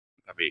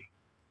puppy.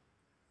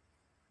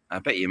 I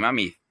bet your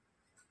mummy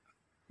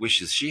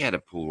wishes she had a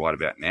pool right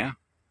about now.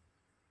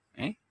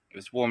 Eh? If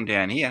it's warm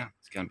down here,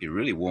 it's going to be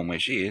really warm where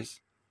she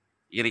is.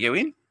 You going to go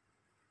in?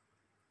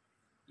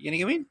 You going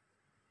to go in?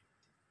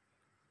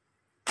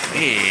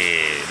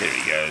 Yeah, there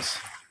he goes.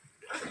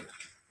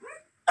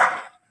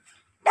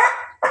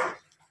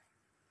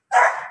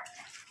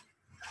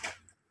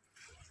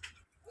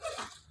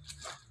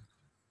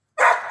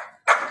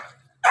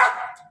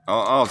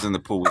 I was in the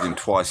pool with him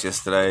twice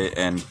yesterday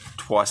and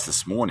twice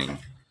this morning.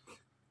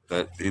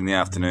 But in the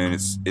afternoon,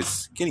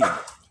 it's getting a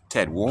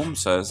tad warm,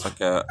 so it's like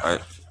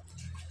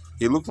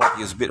he looked like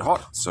he was a bit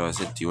hot. So I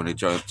said, "Do you want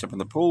to jump in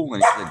the pool?"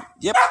 And he said,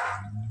 "Yep."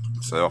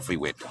 So off he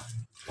went.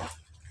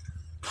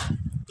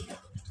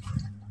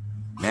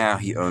 Now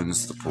he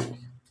owns the pool.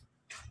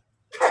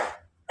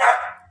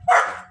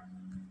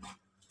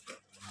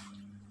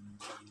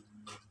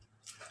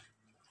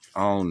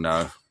 Oh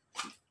no.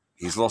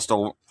 He's lost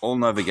all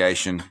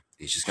navigation.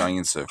 He's just going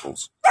in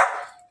circles.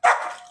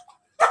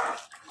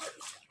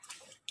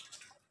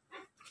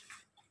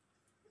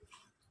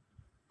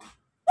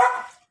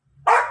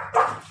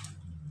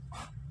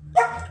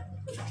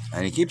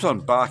 And he keeps on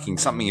barking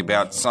something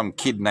about some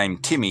kid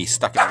named Timmy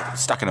stuck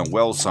in a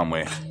well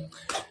somewhere.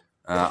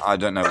 I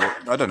don't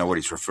know what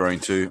he's referring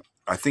to.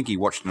 I think he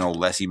watched an old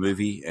Lassie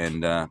movie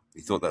and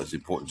he thought that was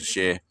important to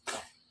share.